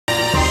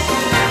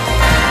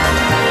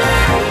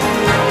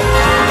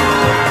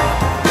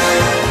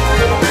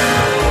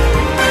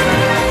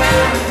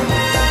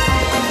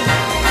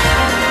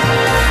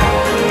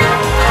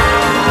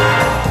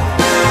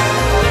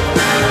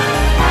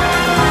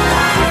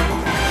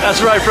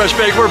That's right, Fresh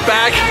Bake. We're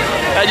back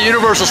at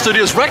Universal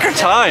Studios. Record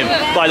time,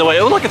 by the way.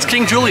 Oh, look, it's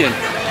King Julian.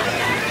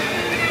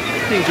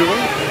 King Julian?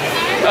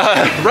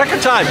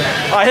 Record time.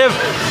 I have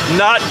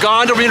not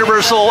gone to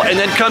Universal and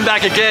then come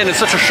back again in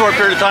such a short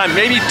period of time.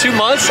 Maybe 2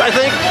 months, I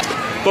think.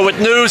 But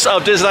with news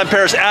of Disneyland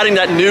Paris adding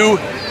that new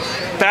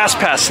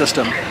FastPass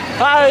system.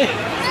 Hi.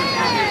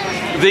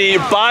 The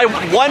buy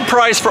one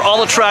price for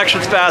all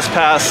attractions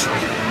FastPass.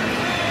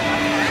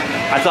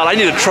 I thought I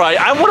need to try.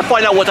 I want to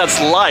find out what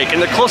that's like,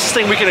 and the closest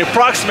thing we can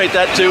approximate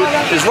that to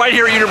is right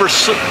here at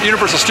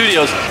Universal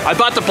Studios. I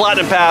bought the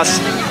Platinum Pass.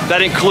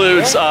 That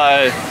includes,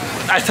 I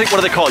think,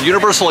 what do they call it?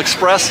 Universal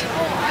Express.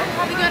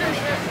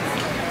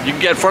 You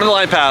can get front of the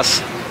line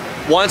pass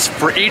once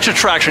for each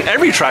attraction,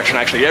 every attraction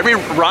actually, every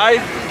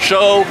ride,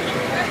 show,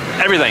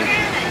 everything.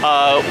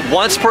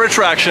 Once per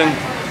attraction,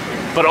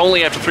 but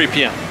only after 3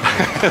 p.m.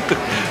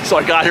 So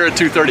I got here at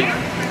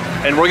 2:30.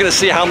 And we're gonna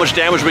see how much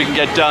damage we can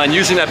get done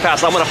using that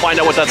pass. I'm gonna find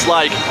out what that's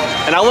like.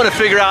 And I wanna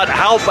figure out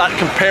how that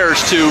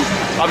compares to,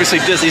 obviously,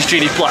 Disney's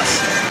Genie Plus.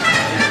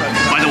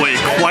 By the way,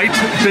 quite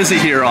busy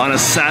here on a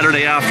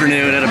Saturday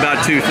afternoon at about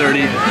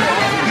 2:30.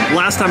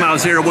 Last time I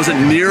was here, it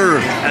wasn't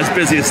near as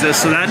busy as this,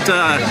 so that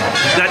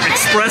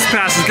Express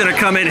Pass is gonna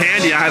come in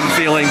handy, I have a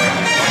feeling.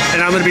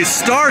 And I'm gonna be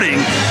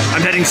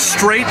I'm heading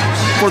straight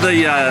for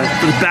the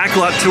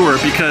backlot tour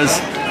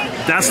because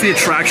that's the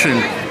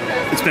attraction.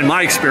 It's been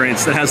my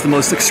experience that has the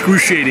most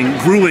excruciating,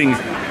 grueling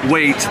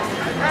wait.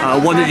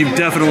 One that you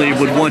definitely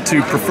would want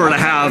to prefer to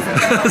have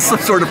some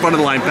sort of front of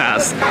the line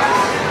pass.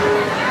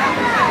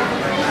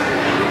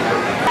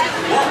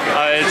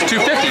 It's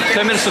 2:50,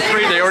 10 minutes to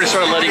 3. They already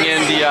started letting in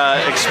the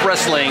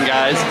express lane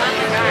guys.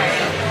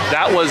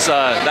 That was,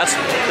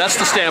 that's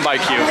the standby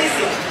queue.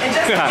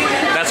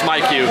 That's my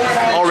queue.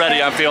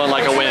 Already I'm feeling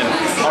like a win.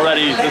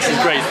 Already, this is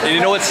great. And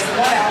you know what's,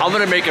 I'm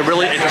gonna make a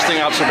really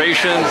interesting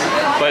observation,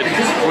 but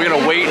we're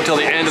gonna wait until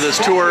the end of this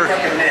tour.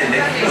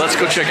 Let's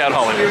go check out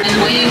Hollywood.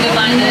 Waiting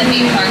goodbye to the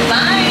theme park.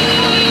 Bye!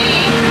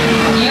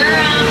 You're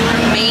out.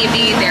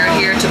 Maybe they're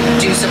here to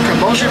do some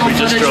promotional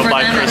footage for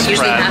them. That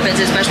usually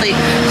happens, especially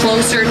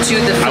closer to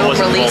the film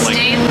release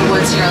date.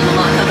 Woods here on the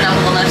lot, coming out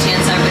on the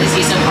left-hand side, we're going to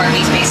see some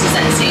parking spaces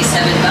that say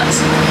 $7.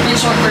 In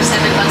short, for $7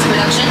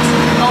 Productions,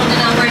 owned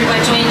and operated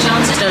by Dwayne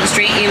Johnson. Stone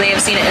Street, you may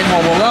have seen it in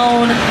Home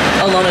Alone,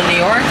 Alone in New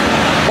York,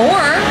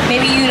 or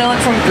maybe you know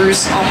it from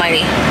Bruce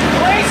Almighty.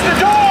 Raise the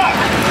door!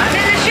 I'm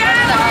in the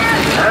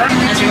shower!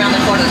 As we round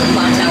the corner, the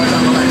clock tower's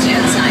on the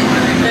left-hand side.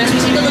 But as we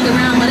take a look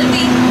around, let it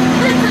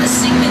kind of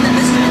sink in that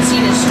this has been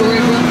seen in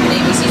Storybook and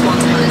ABC's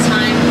Once Upon a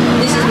Time.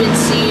 This has been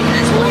seen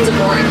as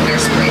Baltimore and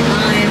Hairspray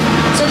Live.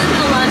 So there's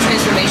been a lot of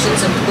transformations,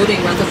 including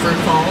Rutherford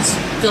Falls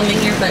filming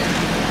here, but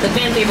the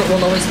fan favorite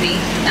will always be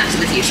Back to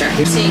the Future.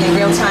 You're seeing in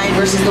real time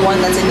versus the one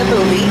that's in the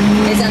movie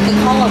is that the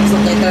columns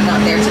look like they're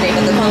not there today,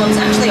 but the columns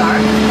actually are.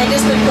 They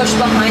just been pushed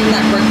behind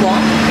that brick wall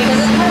because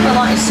this part of the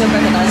lot is so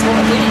recognizable.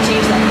 If we can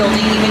change that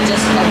building even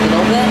just a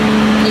little bit,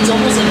 it's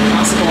almost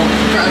impossible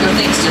for other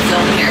things to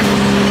film here.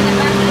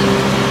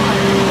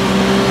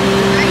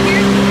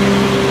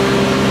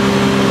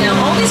 Now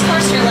all these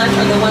cars to your left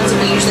are the ones that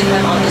we usually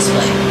have on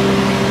display.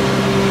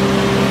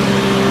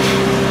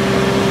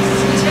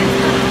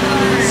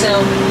 So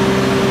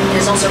it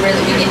is also rare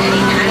that we get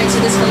any added to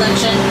this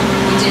collection.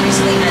 We did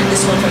recently add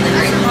this one from the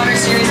Harry Potter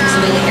series,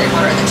 specifically Harry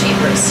Potter and the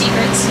Chamber of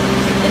Secrets.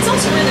 It's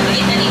also rare that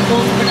we get any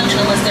full production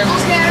unless they're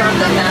from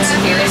the Fast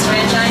and Furious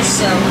franchise.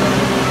 So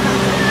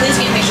please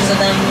get pictures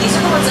of them. These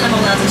are the ones that I'm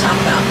allowed to talk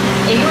about.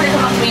 If you were to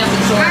come up to me off the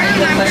tour and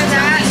you have questions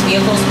about these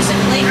vehicles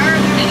specifically, I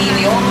give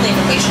you all the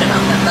information about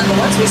them. But the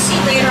ones we see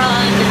later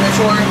on in the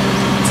tour,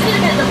 it's going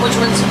to depend on which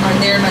ones are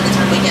there by the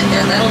time we get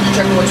there. That'll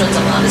determine which ones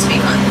I'm allowed to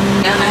speak on.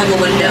 Now I have a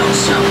window,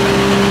 so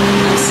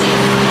let's see.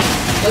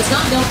 What's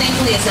not known,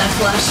 thankfully, is that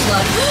flash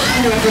flood.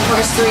 And remember,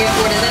 cars 3 or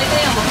 4. Does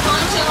anybody have a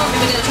poncho or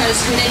maybe gonna try to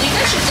scoot in? You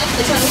guys should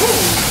definitely try to.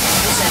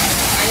 Listen,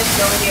 I have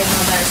no idea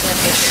how bad it's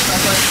gonna get.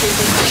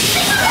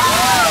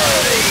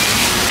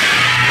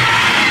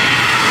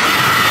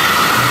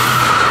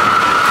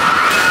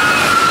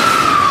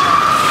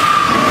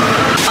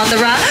 On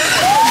the right.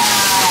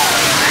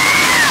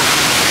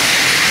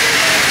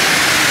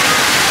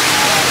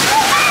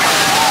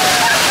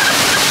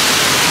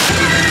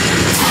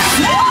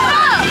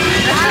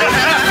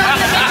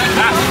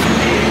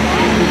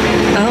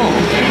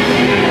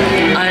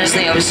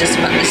 I was just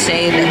about to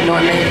say that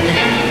Norman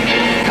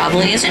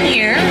probably isn't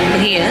here, but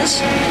he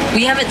is.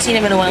 We haven't seen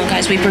him in a while,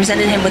 guys. We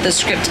presented him with a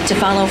script to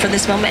follow for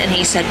this moment, and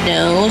he said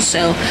no,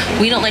 so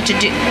we don't like to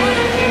do...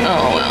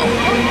 Oh, well.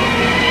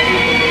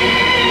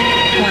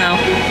 Wow.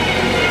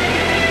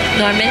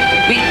 Norman,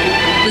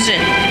 listen,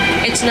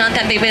 it's not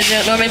that big of a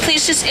deal. Norman,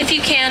 please just, if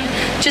you can,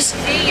 just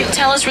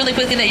tell us really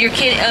quickly that your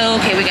kid... Oh,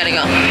 okay, we gotta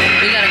go.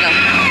 We gotta go.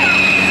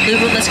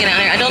 Luke, let's get out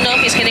of here. I don't know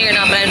if he's kidding or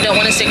not, but I don't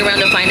want to stick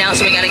around to find out,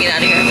 so we gotta get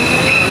out of here.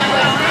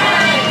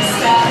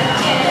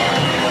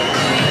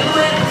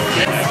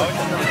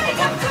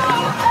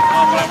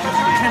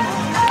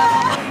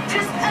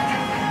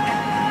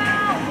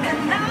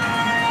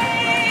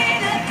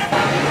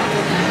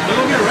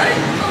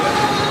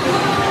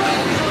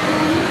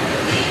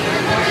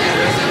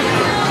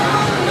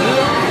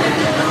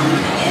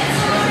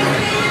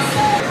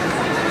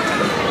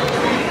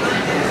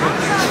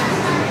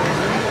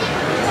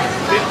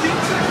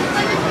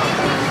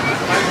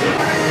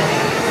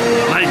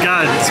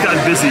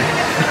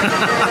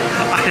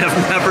 I have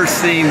never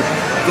seen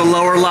the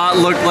lower lot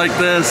look like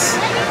this.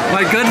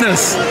 My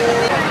goodness.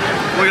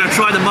 We're gonna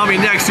try the Mummy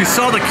next. You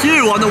saw the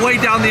queue on the way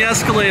down the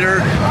escalator.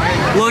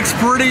 Looks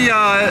pretty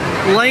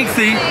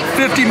lengthy,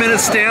 50-minute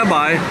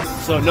standby.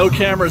 So no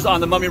cameras on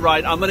the Mummy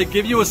ride. I'm gonna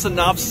give you a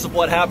synopsis of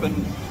what happened,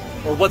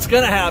 or what's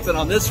gonna happen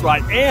on this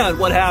ride, and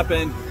what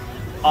happened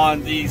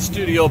on the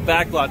studio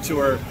backlot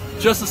tour,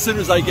 just as soon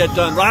as I get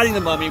done riding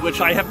the Mummy, which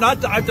I have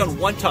not done. I've done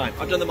one time.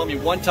 I've done the Mummy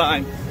one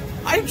time.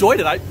 I enjoyed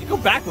it. You go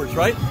backwards,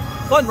 right?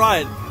 Fun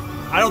ride.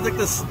 I don't think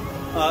this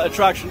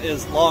attraction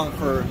is long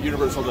for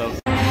Universal though.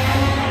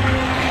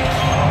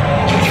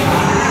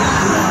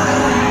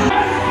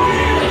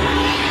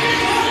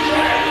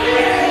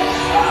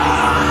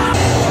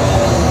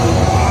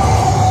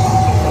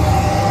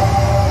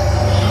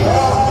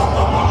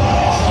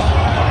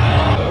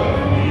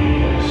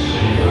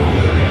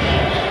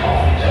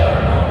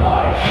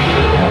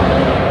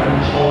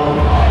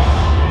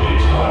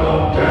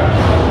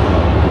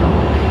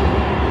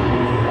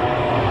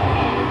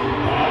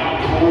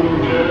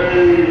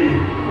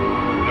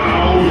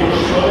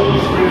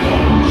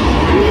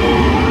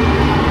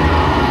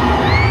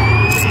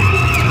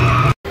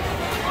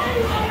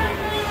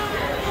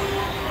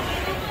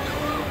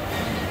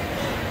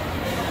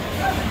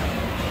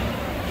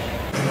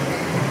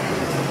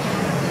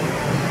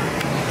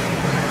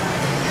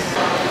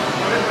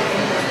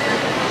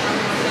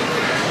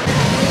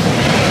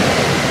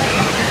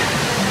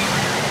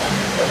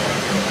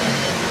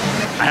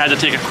 I had to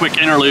take a quick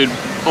interlude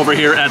over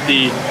here at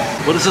the,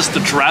 what is this, the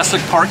Jurassic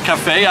Park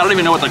Cafe? I don't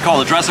even know what they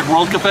call it, the Jurassic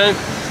World Cafe.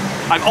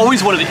 I've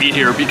always wanted to eat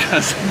here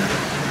because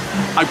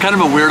I'm kind of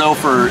a weirdo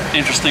for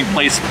interesting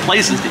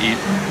places to eat.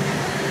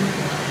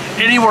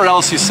 Anywhere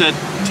else you sit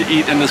to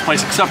eat in this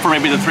place, except for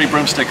maybe the Three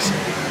Broomsticks,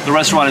 the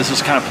restaurant is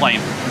just kind of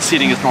plain. The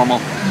seating is normal.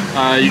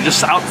 You're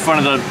just out in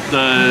front of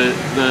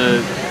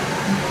the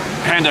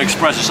Panda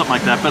Express or something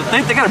like that, but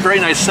they got a very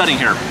nice setting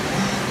here.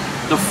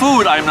 The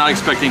food I'm not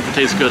expecting to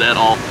taste good at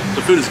all.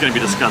 The food is going to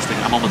be disgusting,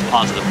 I'm almost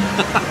positive.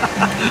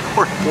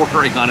 We're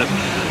bordering on it.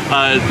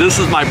 This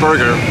is my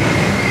burger.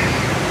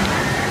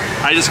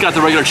 I just got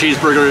the regular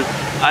cheeseburger.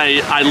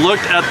 I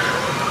looked at,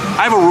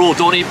 I have a rule,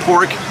 don't eat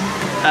pork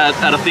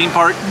at a theme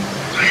park.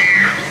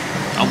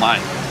 Oh my.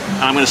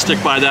 And I'm going to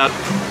stick by that.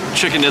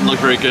 Chicken didn't look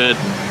very good.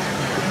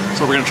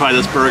 So we're going to try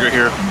this burger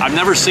here. I've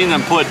never seen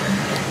them put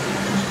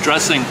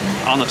dressing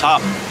on the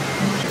top.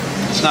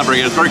 It's not very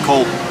good, it's very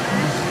cold.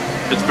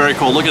 It's very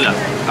cold, look at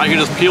that. I can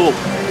just peel,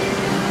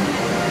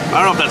 I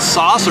don't know if that's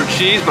sauce or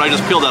cheese, but I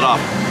just peeled that off.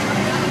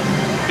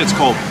 It's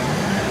cold.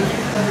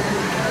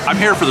 I'm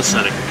here for the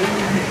setting.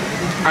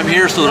 I'm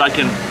here so that I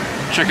can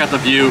check out the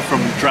view from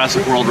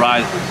Jurassic World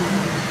ride.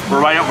 We're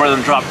right up where the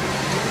drop.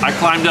 I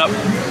climbed up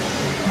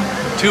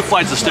 2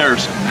 flights of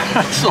stairs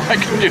so I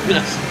can do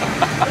this.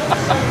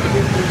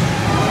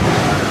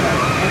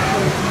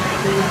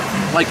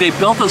 Like they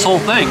built this whole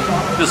thing,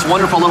 this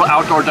wonderful little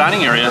outdoor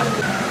dining area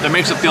that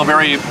makes it feel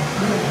very,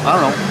 I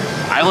don't know,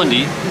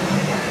 islandy.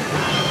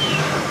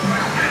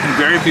 And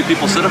very few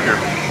people sit up here.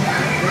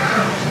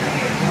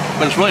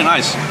 But it's really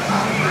nice.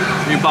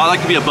 I mean, I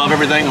like to be above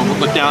everything and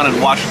look down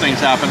and watch things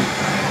happen,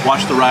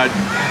 watch the ride.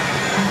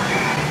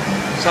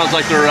 Sounds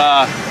like they're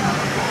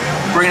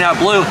bringing out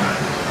Blue.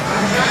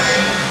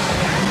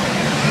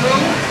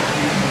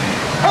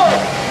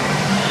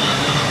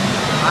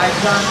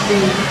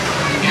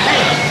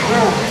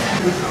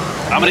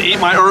 I'm gonna eat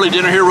my early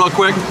dinner here real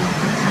quick.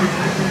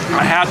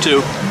 I had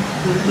to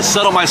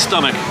settle my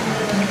stomach.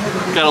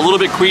 Got a little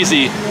bit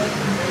queasy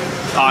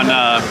on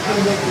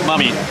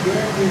Mummy.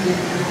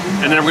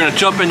 And then we're gonna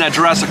jump in that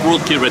Jurassic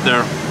World queue right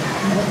there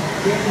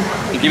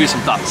and give you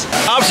some thoughts.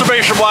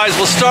 Observation-wise,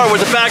 we'll start with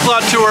the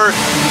backlot tour.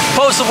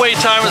 Posted wait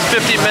time was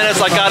 15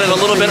 minutes. I got in a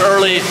little bit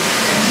early.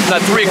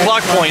 That 3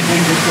 o'clock point,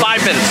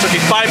 5 minutes. Took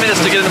me 5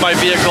 minutes to get into my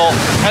vehicle.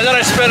 And then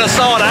I spent a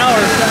solid hour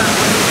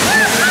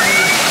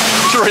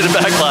touring the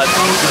backlot.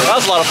 That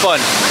was a lot of fun.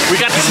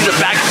 We got to see the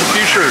Back to the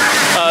Future,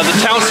 the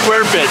town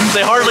square bit.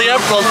 They hardly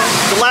ever,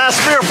 the last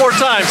 3 or 4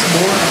 times,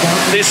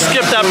 they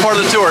skipped that part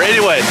of the tour.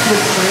 Anyway,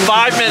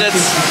 5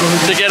 minutes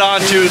to get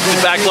onto the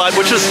backlot,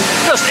 which is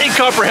just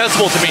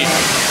incomprehensible to me.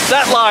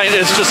 That line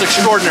is just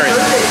extraordinary.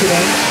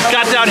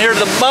 Got down here to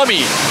the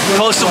Mummy,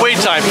 posted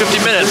wait time,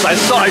 50 minutes. I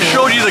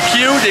showed you the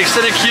queue, the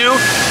extended queue.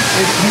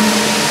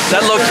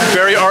 That looked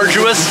very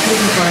arduous,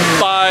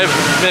 5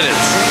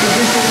 minutes.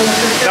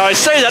 Now I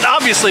say that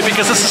obviously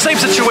because it's the same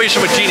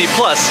situation with Genie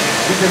Plus,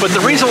 but the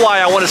reason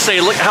why I want to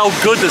say look how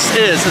good this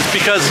is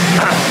because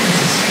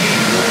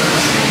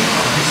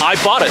I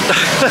bought it.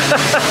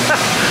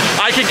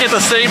 I can get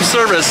the same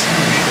service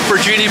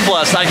for Genie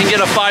Plus. I can get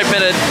a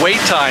 5-minute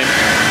wait time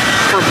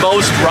for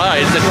most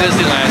rides at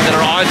Disneyland that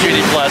are on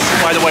Genie Plus.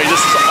 By the way, this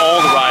is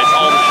all the rides,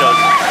 all the shows.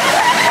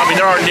 I mean,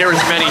 there aren't near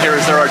as many here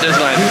as there are at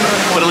Disneyland,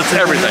 but it's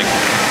everything.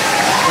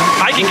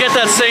 I can get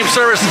that same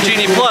service in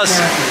Genie Plus,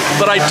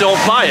 but I don't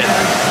buy it.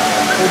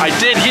 I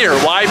did here.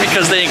 Why?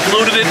 Because they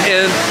included it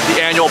in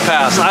the annual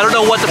pass. I don't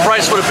know what the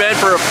price would have been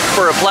for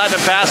a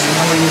platinum pass.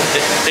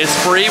 It's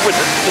free with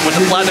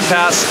the platinum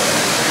pass.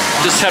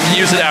 just have to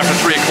use it after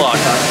 3 o'clock.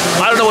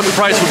 I don't know what the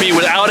price would be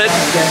without it,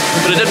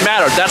 but it didn't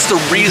matter. That's the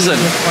reason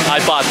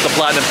I bought the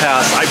Platinum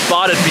Pass. I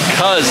bought it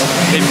because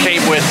it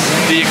came with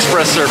the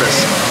Express service.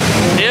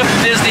 If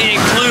Disney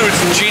includes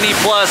Genie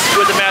Plus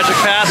with the Magic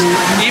Pass,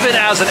 even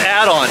as an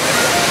add-on,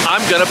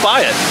 I'm gonna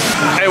buy it.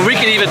 And we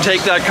can even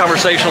take that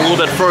conversation a little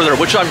bit further,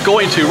 which I'm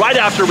going to right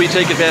after we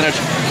take advantage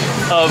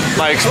of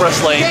my express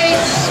lane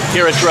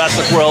here at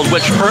Jurassic World,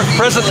 which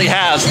presently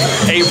has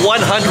a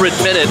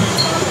 100-minute,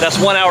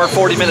 that's 1 hour,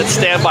 40-minute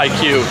standby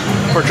queue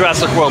for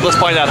Jurassic World. Let's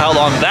find out how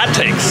long that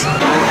takes.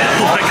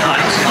 Oh my God,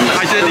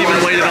 I didn't even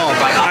wait at all.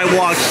 I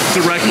walked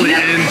directly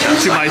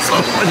into my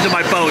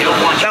boat.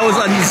 That was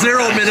a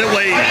 0-minute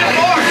wait.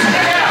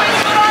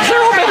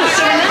 0 minutes,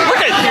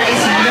 look at it.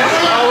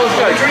 Oh,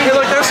 okay. Hey,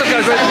 look, there's some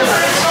guys right there.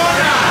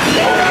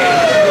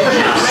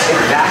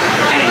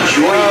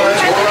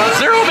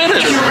 0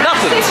 minutes,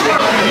 nothing.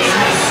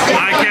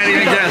 I can't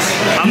even guess.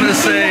 I'm gonna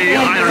say,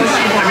 I don't know.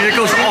 I mean, it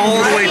goes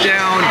all the way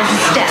down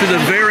to the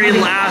very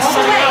last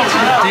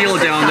deal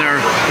down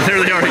there.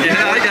 There they are again.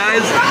 Hi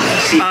guys.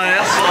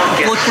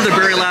 Look for the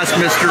very last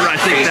Mister. I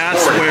think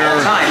that's where,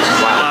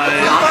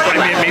 I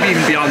mean, maybe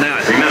even beyond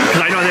that.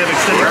 Because I know they have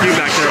extended queue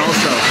back there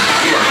also.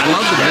 I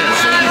love the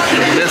mist.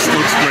 The mist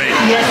looks great.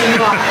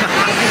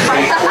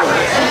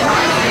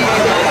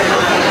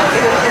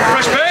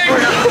 Fresh pig!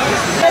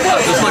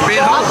 Just like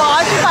being home.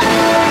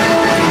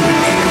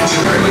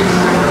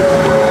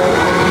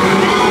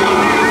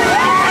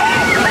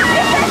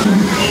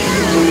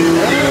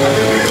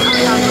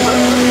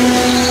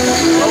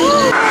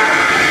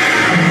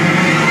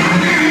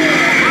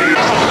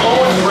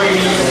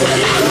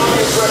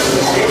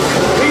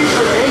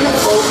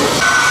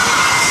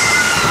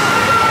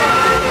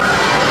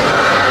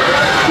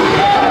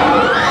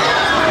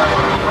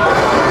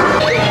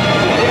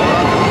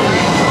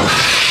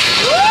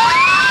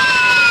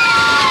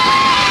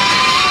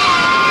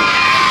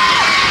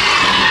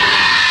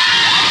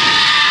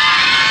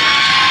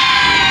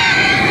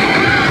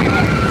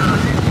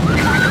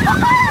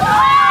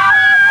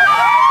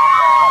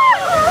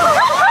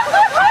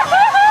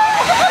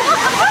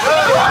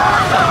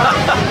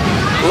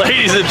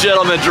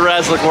 Gentlemen,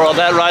 Jurassic World,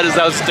 that ride is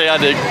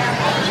outstanding.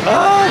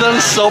 Oh, that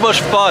is so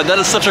much fun. That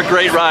is such a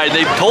great ride.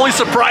 They totally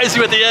surprise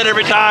you at the end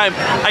every time.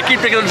 I keep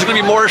thinking there's going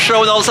to be more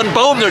show, and all of a sudden,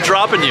 boom, they're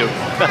dropping you.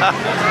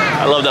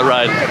 I love that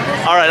ride.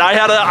 All right,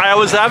 I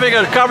was having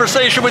a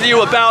conversation with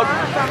you about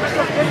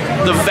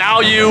the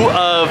value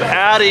of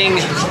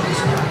adding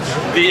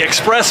the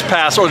Express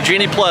Pass or the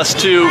Genie Plus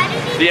to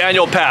the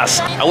annual pass.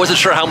 I wasn't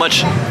sure how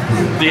much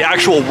the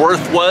actual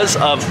worth was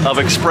of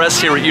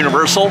Express here at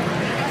Universal,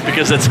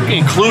 because it's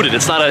included.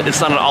 It's not an a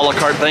la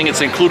carte thing.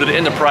 It's included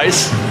in the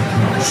price.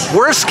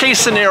 Worst case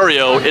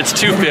scenario, it's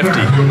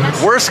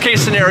 $250. Worst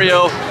case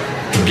scenario,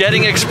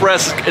 getting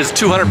Express is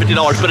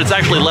 $250, but it's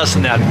actually less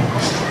than that.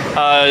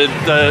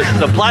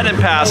 The Platinum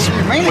Pass,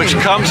 which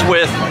comes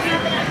with,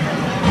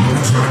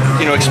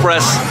 you know,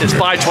 Express, is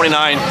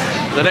 $529.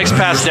 The next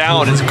pass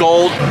down is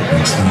Gold.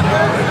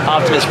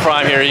 Optimus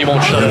Prime here, he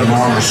won't shut it up.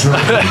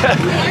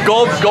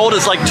 Gold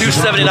is like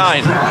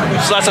 $279,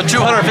 so that's a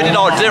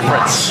 $250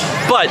 difference.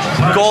 But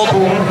Gold,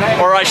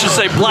 or I should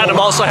say Platinum,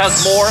 also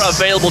has more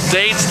available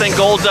dates than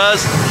Gold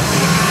does.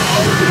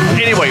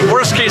 Anyway,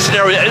 worst case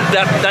scenario,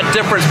 that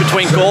difference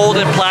between Gold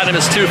and Platinum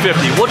is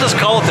 $250. We'll just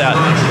call it that.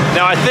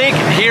 Now I think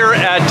here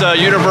at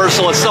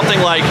Universal it's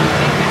something like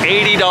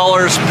 $80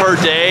 per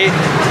day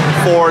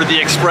for the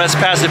Express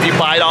Pass if you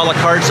buy it a la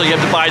carte, so you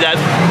have to buy that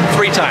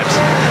 3 times.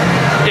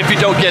 If you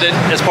don't get it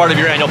as part of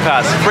your annual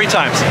pass, 3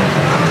 times.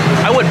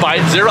 I wouldn't buy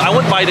it I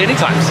wouldn't buy it any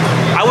times.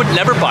 I would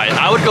never buy it.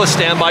 I would go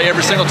standby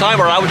every single time,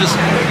 or I would just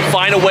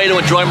find a way to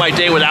enjoy my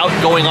day without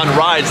going on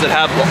rides that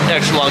have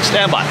extra long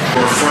standby.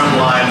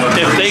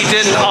 If they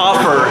didn't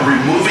offer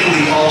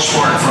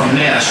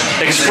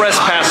Express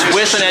Pass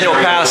with an annual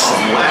pass,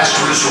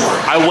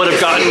 I would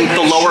have gotten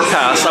the lower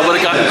pass. I would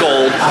have gotten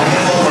Gold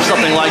or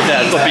something like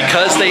that. But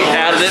because they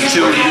added it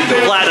to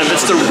Platinum,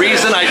 it's the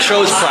reason I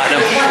chose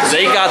Platinum.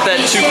 They got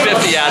that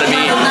 $250 out of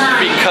me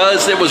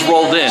because it was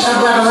rolled in.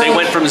 They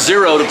went from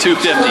 0 to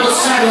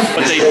 $250,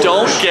 but they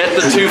don't get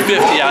the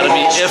 $250 out of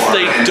me if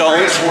they don't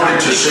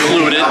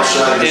include it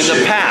in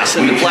the pass,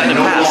 in the Platinum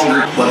Pass.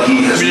 I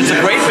mean, it's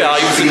a great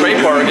value, it's a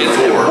great bargain,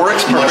 it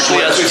works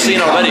perfectly, as we've seen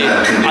already.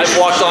 I've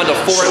walked onto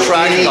 4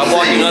 attractions, I'm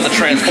walking on the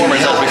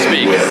Transformers as we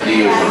speak.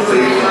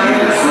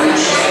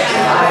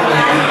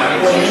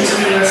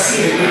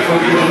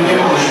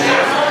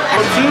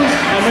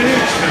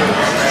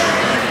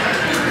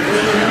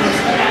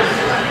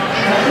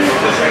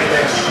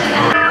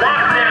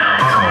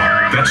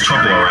 That's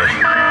trouble already.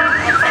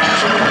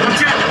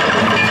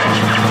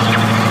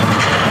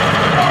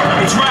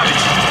 It's Rabbit.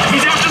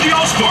 He's after the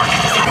Allspark.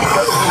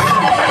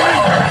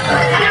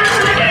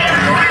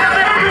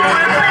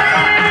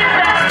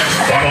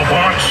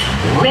 Autobots,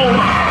 roll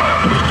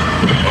out.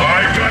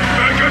 I got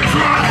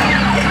Megatron.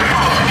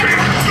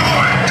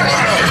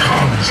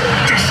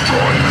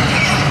 Destroy it.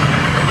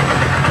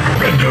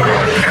 Render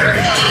our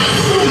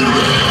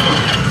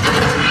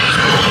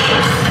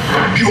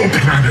Your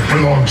planet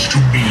belongs to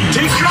me.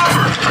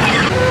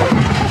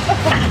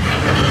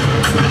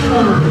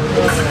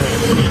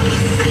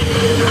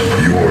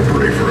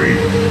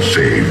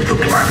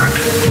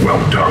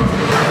 Well done.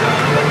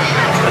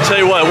 I tell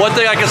you what, one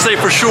thing I can say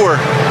for sure,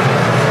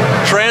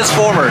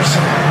 Transformers,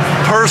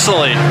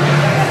 personally,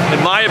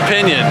 in my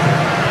opinion,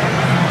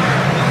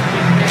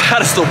 that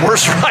is the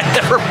worst ride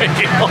ever made.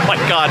 Oh my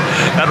God,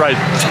 that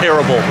ride's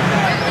terrible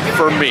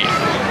for me.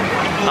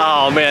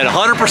 Oh man,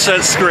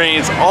 100%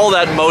 screens, all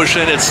that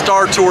motion. It's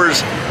Star Tours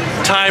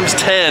times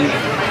 10.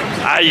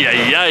 Ay,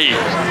 ay, ay.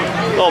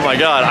 Oh my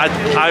God,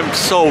 I'm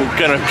so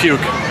gonna puke.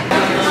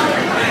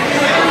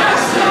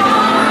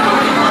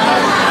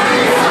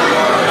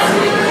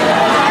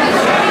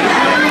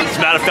 As a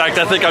matter of fact,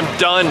 I think I'm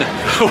done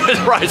with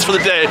rides for the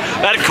day.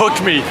 That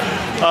cooked me.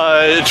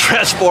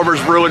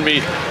 Transformers ruined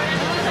me.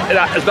 And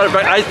as a matter of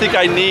fact, I think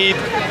I need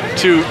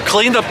to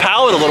clean the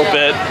palate a little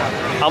bit.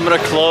 I'm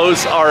gonna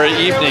close our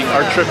evening,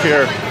 our trip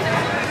here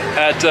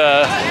at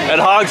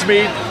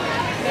Hogsmeade,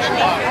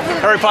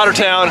 Harry Potter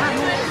Town.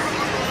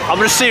 I'm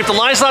gonna see if the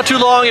line's not too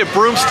long at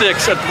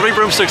Broomsticks, at 3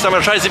 Broomsticks. I'm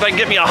gonna try to see if I can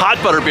get me a hot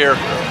butterbeer.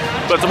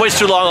 But if the wait's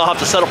too long, I'll have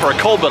to settle for a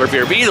cold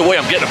butterbeer. But either way,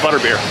 I'm getting a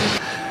butterbeer.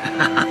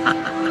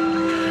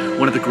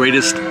 One of the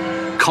greatest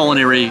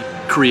culinary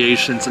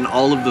creations in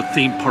all of the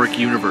theme park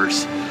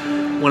universe.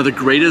 One of the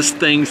greatest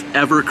things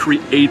ever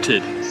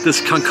created.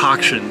 This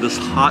concoction, this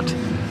hot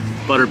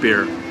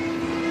butterbeer.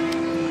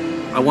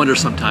 I wonder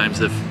sometimes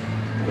if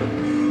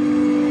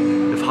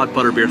hot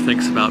butterbeer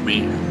thinks about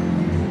me.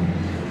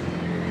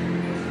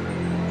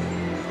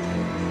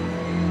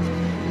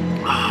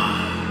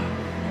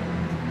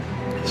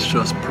 It's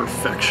just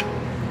perfection.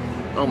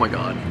 Oh my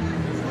God.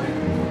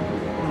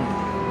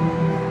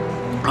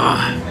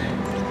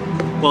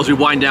 Well, as we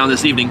wind down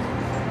this evening,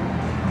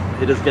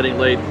 it is getting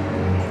late.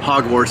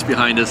 Hogwarts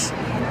behind us.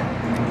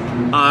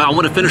 I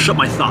want to finish up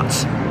my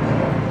thoughts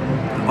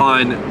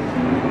on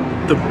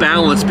the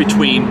balance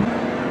between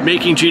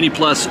making Genie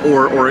Plus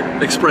or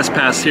Express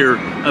Pass here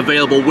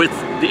available with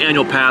the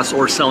annual pass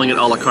or selling it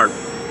a la carte.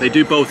 They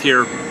do both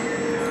here,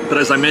 but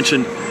as I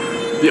mentioned,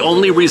 the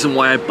only reason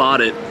why I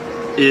bought it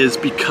is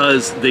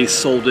because they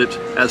sold it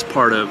as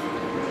part of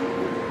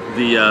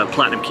the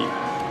Platinum Key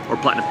or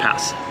Platinum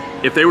Pass.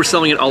 If they were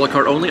selling it a la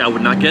carte only, I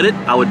would not get it.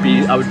 I would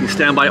be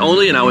standby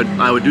only, and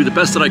I would do the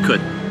best that I could.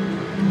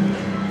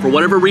 For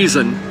whatever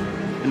reason,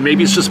 and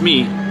maybe it's just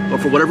me, but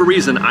for whatever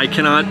reason, I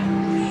cannot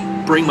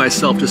bring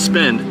myself to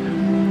spend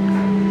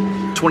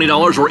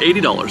 $20 or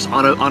 $80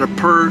 on a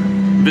per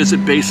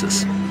visit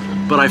basis.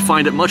 But I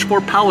find it much more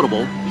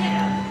palatable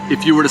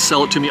if you were to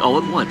sell it to me all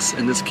at once.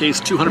 In this case,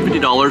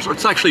 $250, or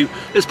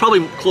it's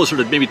probably closer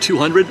to maybe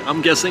 200,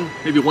 I'm guessing,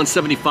 maybe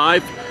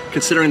 175,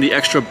 considering the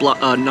extra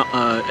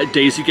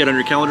days you get on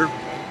your calendar.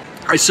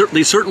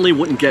 They certainly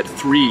wouldn't get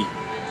 3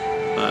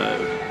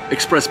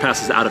 Express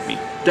Passes out of me.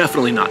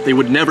 Definitely not. They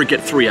would never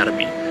get 3 out of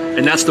me.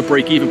 And that's the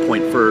break-even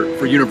point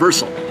for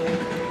Universal.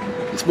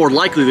 It's more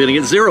likely they're gonna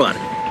get 0 out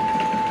of me.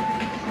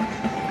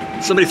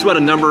 Somebody threw out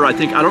a number, I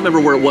don't remember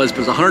where it was,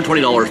 but it was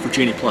 $120 for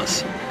Genie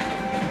Plus.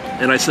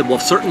 And I said, well,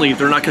 certainly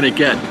they're not gonna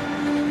get,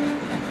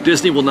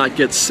 Disney will not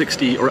get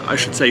 60, or I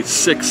should say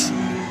 6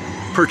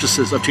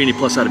 purchases of Genie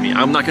Plus out of me.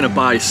 I'm not gonna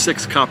buy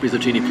 6 copies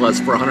of Genie Plus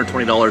for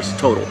 $120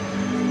 total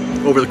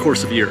over the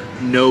course of a year.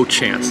 No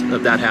chance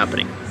of that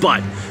happening.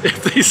 But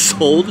if they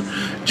sold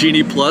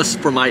Genie Plus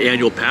for my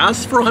annual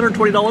pass for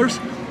 $120,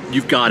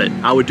 you've got it.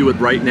 I would do it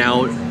right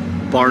now,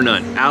 bar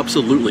none.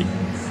 Absolutely.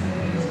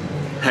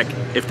 Heck,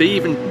 if they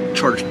even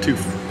charged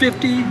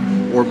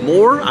 $250 or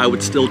more, I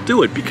would still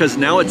do it, because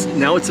now it's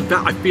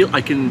about, I feel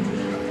I can't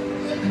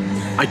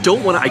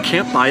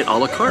buy it a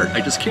la carte. I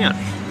just can't.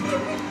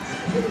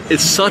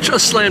 It's such a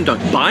slam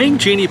dunk. Buying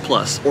Genie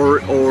Plus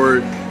or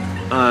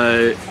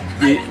the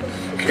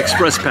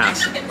Express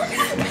Pass,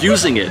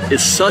 using it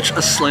is such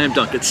a slam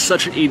dunk. It's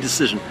such an easy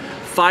decision.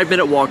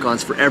 5-minute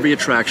walk-ons for every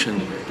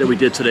attraction that we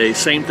did today.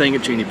 Same thing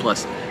at Genie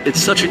Plus. It's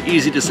such an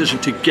easy decision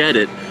to get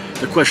it.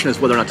 The question is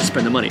whether or not to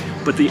spend the money.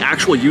 But the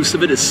actual use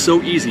of it is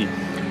so easy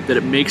that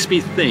it makes me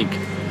think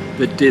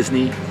that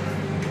Disney,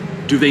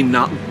 do they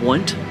not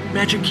want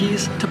Magic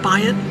Keys to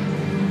buy it?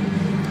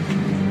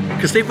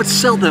 Because they would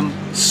sell them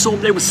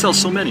they would sell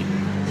so many.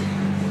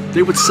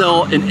 They would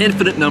sell an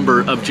infinite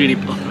number of Genie.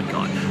 Oh my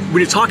God!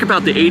 When you talk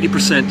about the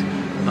 80%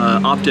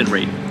 opt-in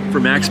rate for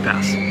Max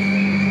Pass,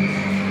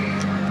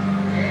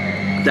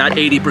 that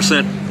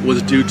 80%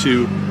 was due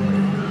to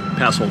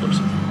pass holders.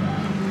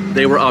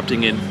 They were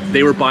opting in.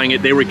 They were buying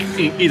it. They were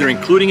either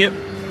including it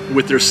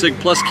with their Sig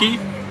Plus key,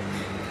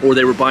 or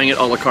they were buying it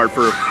a la carte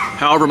for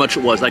however much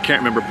it was. I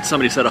can't remember, but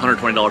somebody said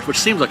 $120, which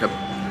seems like a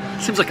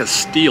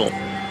steal.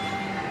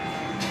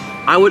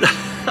 I would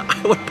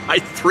buy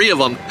 3 of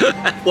them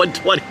at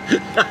 $120.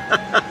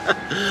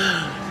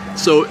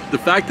 So the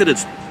fact that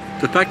it's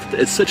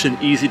such an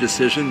easy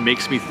decision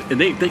makes me, and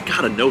they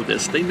gotta know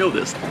this. They know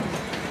this.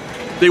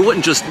 They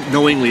wouldn't just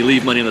knowingly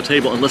leave money on the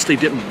table unless they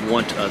didn't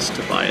want us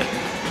to buy it.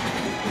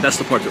 That's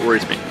the part that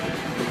worries me,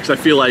 because I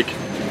feel like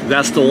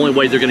that's the only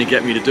way they're going to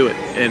get me to do it.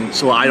 And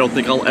so I don't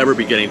think I'll ever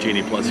be getting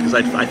Genie Plus, because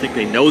I think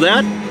they know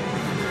that,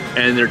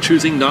 and they're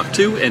choosing not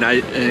to. And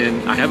I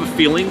have a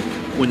feeling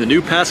when the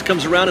new pass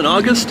comes around in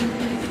August,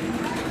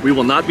 we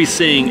will not be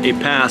seeing a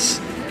pass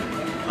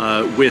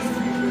with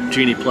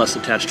Genie Plus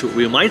attached to it.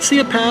 We might see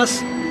a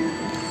pass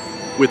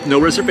with no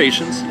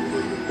reservations,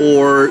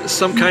 or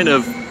some kind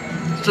of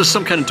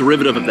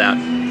derivative of that.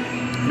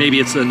 Maybe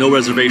it's no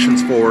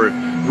reservations for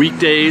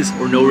weekdays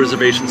or no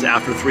reservations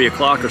after 3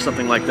 o'clock or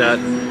something like that.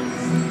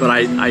 But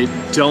I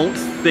don't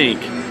think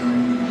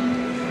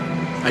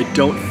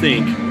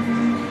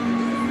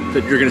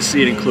that you're going to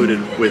see it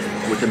included with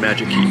the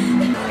Magic Key.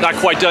 Not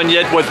quite done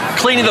yet with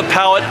cleaning the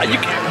palette.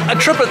 A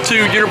trip to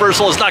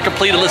Universal is not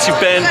complete unless you've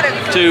been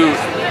to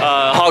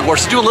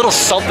Hogwarts to do a little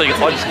something.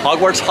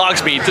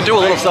 Hogsmeade, to do a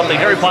little something.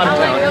 Harry Potter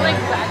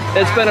Town.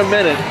 It's been a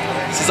minute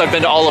since I've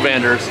been to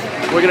Ollivander's.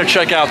 We're going to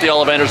check out the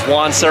Ollivander's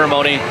wand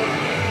ceremony,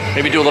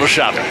 maybe do a little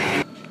shopping.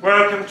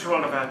 Welcome to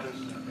Ollivander's,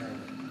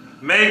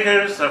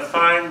 makers of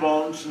fine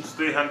wands since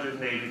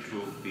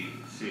 382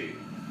 BC.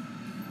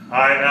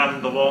 I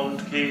am the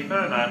wand keeper,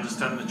 and I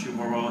understand that you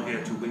were all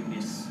here to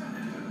witness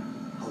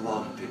a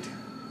wand fitting.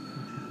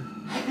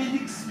 I've been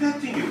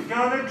expecting you.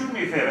 Now, do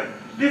me a favor.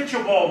 Lift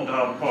your wand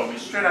arm for me,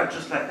 straight out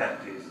just like that,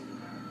 please.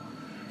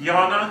 The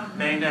honor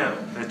may know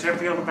that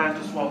every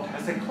Ollivander's wand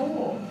has a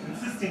core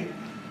consisting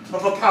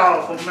of a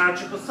powerful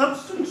magical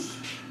substance.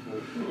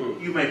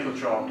 You may put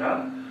your arm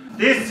down.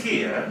 This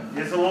here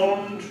is a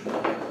wand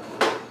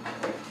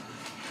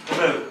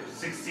about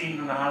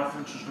 16.5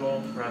 inches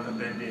long, rather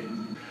bend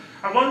in.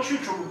 I want you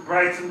to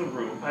brighten the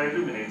room by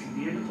illuminating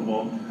the end of the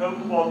wand, hold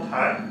the wand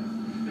high,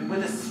 and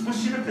with a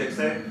swish in a flick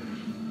say,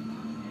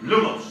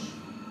 Lumos.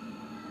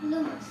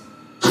 Lumos.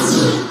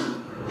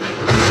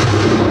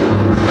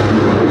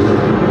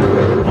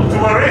 Not to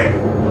worry.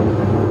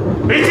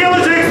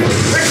 Meteorology,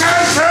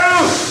 return to!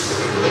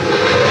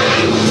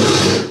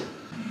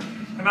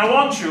 And I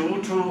want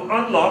you to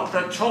unlock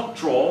that top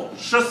drawer,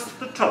 just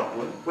the top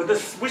one, with a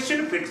swish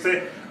in a flick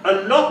say,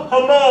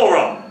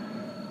 Alohomora.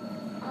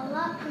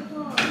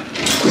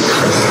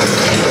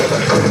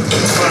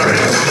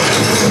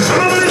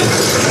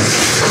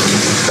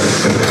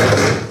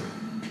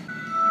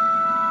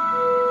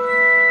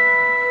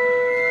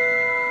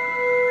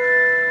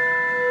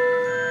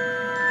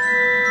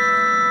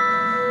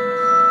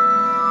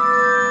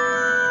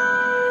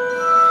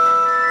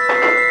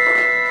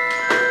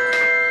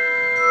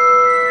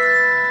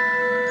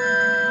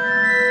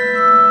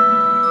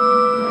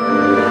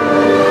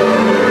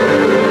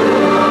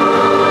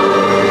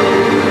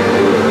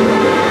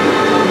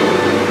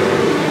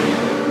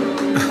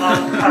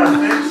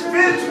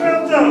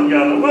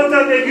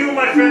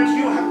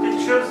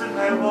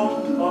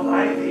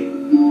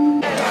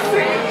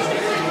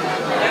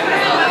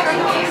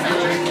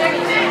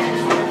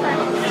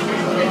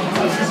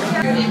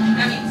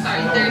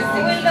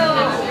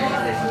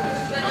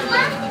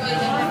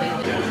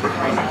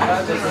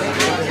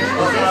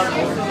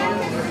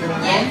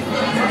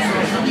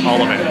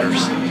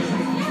 Ollivander's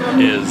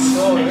is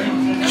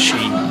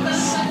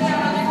genius.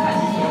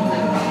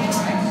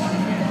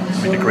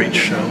 I mean, a great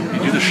show. You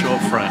do the show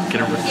up front,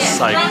 get everybody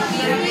psyched.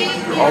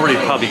 You're already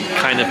probably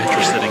kind of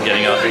interested in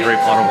getting a Harry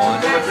Potter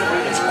wand.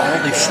 It's all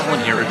they sell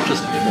in here. It's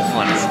just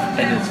wands,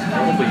 and it's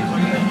probably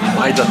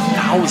by the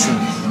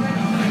thousands.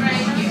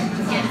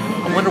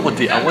 I wonder what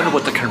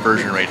the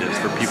conversion rate is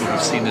for people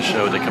who've seen the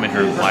show. They come in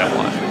here and buy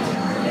one.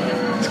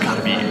 It's got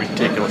to be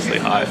ridiculously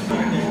high.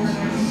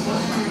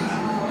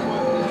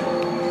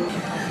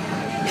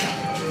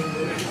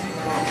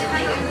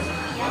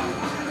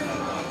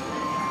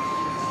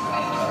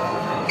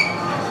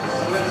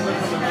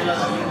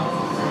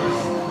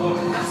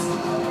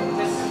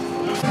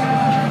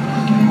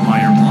 Buy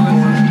your wand,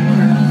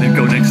 then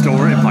go next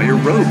door and buy your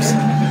robes,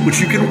 which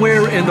you can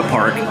wear in the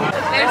park.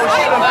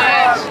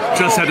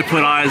 Just had to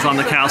put eyes on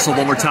the castle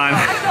one more time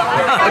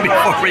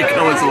before we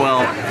go as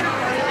well.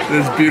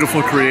 This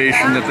beautiful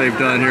creation that they've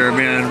done here,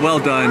 man. Well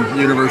done,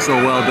 Universal,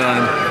 well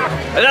done.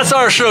 And that's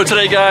our show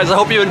today, guys. I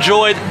hope you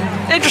enjoyed.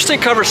 Interesting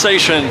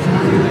conversation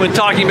when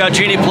talking about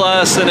Genie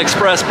Plus and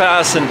Express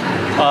Pass and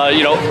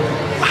you know,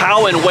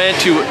 how and when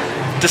to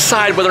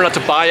decide whether or not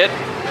to buy it.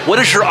 What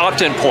is your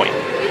opt-in point?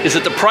 Is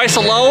it the price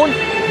alone,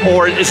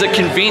 or is it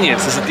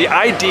convenience? Is it the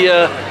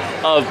idea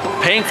of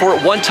paying for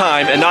it one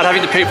time and not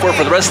having to pay for it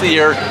for the rest of the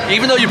year,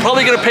 even though you're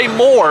probably going to pay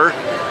more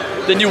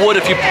than you would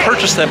if you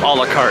purchased them a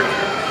la carte?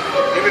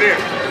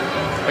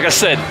 Like I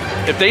said,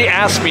 if they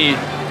ask me,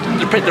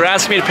 they're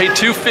asking me to pay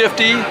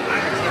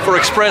 $250 for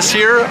Express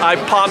here, I'm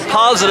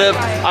positive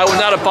I would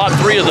not have bought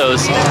 3 of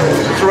those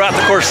throughout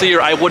the course of the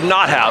year. I would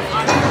not have.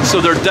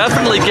 So they're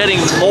definitely getting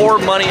more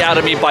money out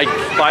of me by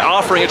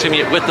offering it to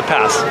me with the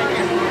pass.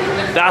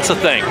 That's a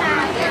thing.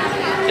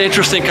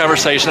 Interesting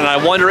conversation, and I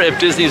wonder if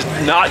Disney's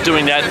not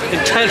doing that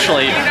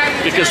intentionally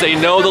because they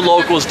know the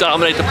locals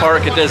dominate the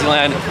park at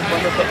Disneyland.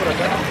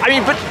 I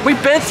mean, but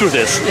we've been through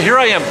this. Here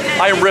I am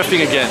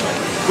riffing again.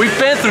 We've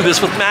been through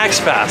this with Max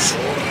Pass.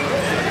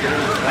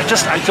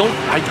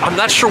 I'm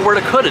not sure where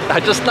to put it.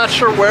 I'm just not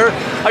sure where.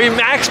 I mean,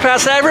 Max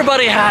Pass,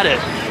 everybody had it,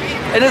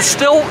 and it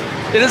still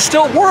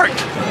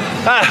worked.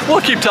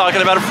 We'll keep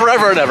talking about it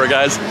forever and ever,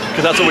 guys,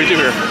 because that's what we do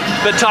here.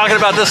 Been talking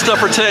about this stuff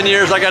for 10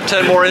 years. I got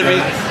 10 more in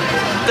me.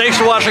 Thanks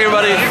for watching,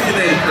 everybody.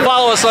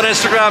 Follow us on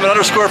Instagram at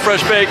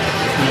 _FreshBake.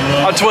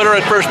 On Twitter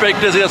at Fresh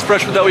Baked Disney, that's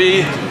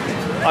Fresh.we.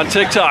 On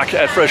TikTok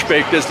at Fresh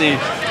Baked Disney.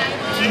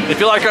 If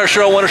you like our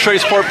show and want to show your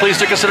support, please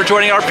do consider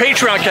joining our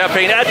Patreon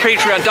campaign at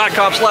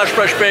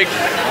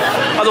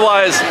patreon.com/freshbaked.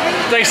 Otherwise,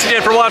 thanks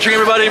again for watching,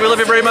 everybody. We love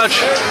you very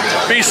much.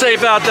 Be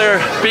safe out there.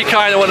 Be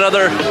kind to one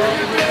another.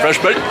 Fresh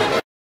Baked.